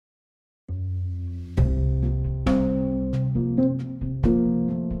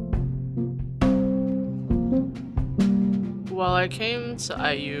Well, I came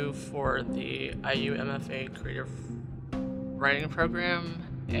to IU for the IU MFA Creative Writing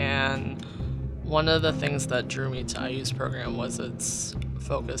Program, and one of the things that drew me to IU's program was its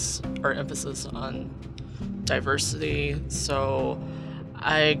focus or emphasis on diversity. So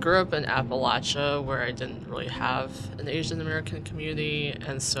I grew up in Appalachia where I didn't really have an Asian American community,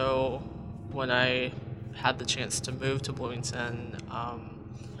 and so when I had the chance to move to Bloomington,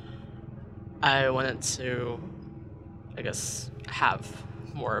 I wanted to, I guess, have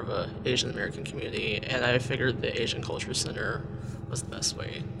more of a Asian American community, and I figured the Asian Culture Center was the best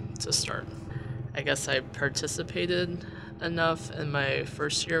way to start. I guess I participated enough in my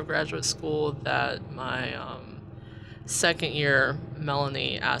first year of graduate school that my second year,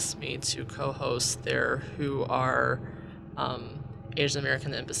 Melanie asked me to co-host their Who Are Asian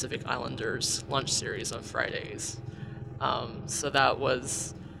American and Pacific Islanders lunch series on Fridays. So that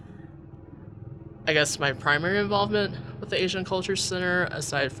was, I guess, my primary involvement with the Asian Culture Center,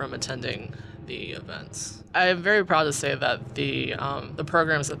 aside from attending the events. I am very proud to say that the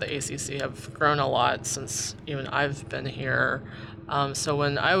programs at the ACC have grown a lot since even I've been here. So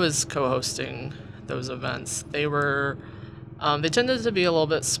when I was co-hosting those events, they tended to be a little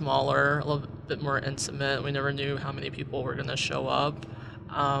bit smaller, a little bit more intimate. We never knew how many people were going to show up.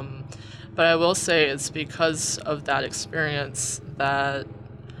 But I will say it's because of that experience that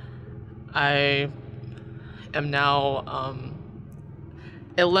I am now,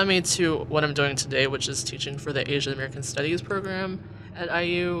 it led me to what I'm doing today, which is teaching for the Asian American Studies program at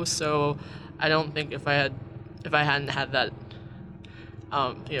IU. So I don't think if I hadn't had that,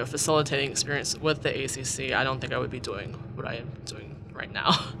 facilitating experience with the ACC, I don't think I would be doing what I am doing right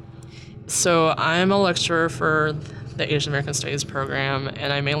now. So I'm a lecturer for the Asian American Studies program,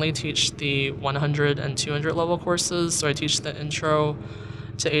 and I mainly teach the 100 and 200 level courses. So I teach the Intro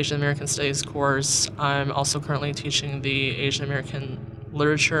to Asian American Studies course. I'm also currently teaching the Asian American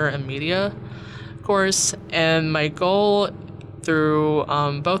Literature and Media course, and my goal through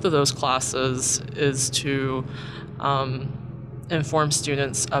both of those classes is to inform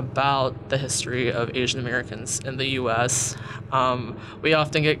students about the history of Asian Americans in the U.S. We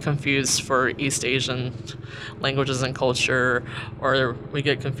often get confused for East Asian languages and culture, or we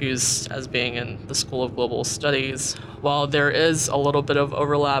get confused as being in the School of Global Studies. While there is a little bit of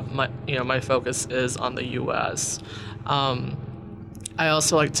overlap, my focus is on the U.S. I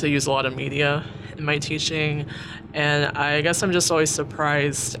also like to use a lot of media in my teaching, and I guess I'm just always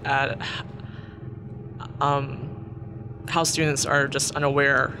surprised at how students are just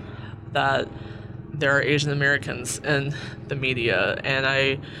unaware that there are Asian Americans in the media, and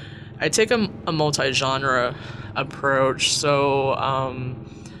I take a multi-genre approach. So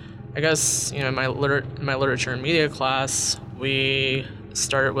I guess in my literature and media class, we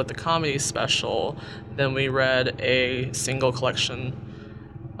started with the comedy special, then we read a single collection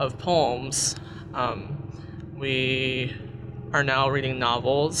of poems. We are now reading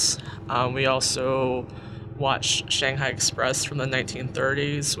novels. We also watched Shanghai Express from the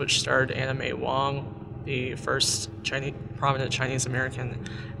 1930s, which starred Anna May Wong, the first prominent Chinese American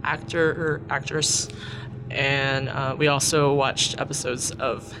actor or actress. And we also watched episodes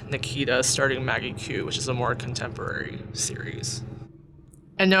of Nikita starring Maggie Q, which is a more contemporary series.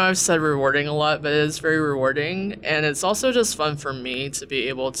 I know I've said rewarding a lot, but it is very rewarding, and it's also just fun for me to be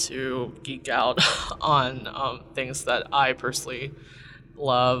able to geek out on things that I personally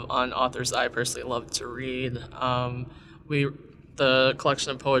love, on authors I personally love to read. The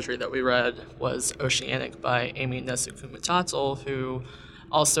collection of poetry that we read was Oceanic by Amy Nezuko-Mutatul, who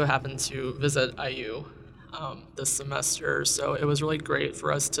also happened to visit IU this semester. So it was really great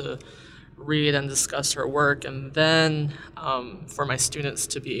for us to read and discuss her work, and then for my students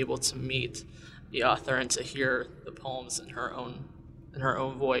to be able to meet the author and to hear the poems in her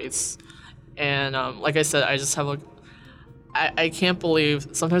own voice. And like I said, I just have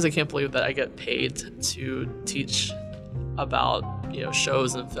sometimes I can't believe that I get paid to teach about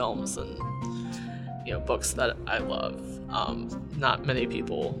shows and films and books that I love. Not many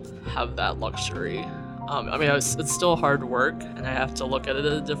people have that luxury. It's still hard work, and I have to look at it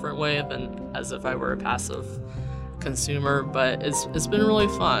in a different way than as if I were a passive consumer, but it's been really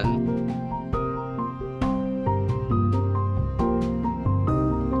fun.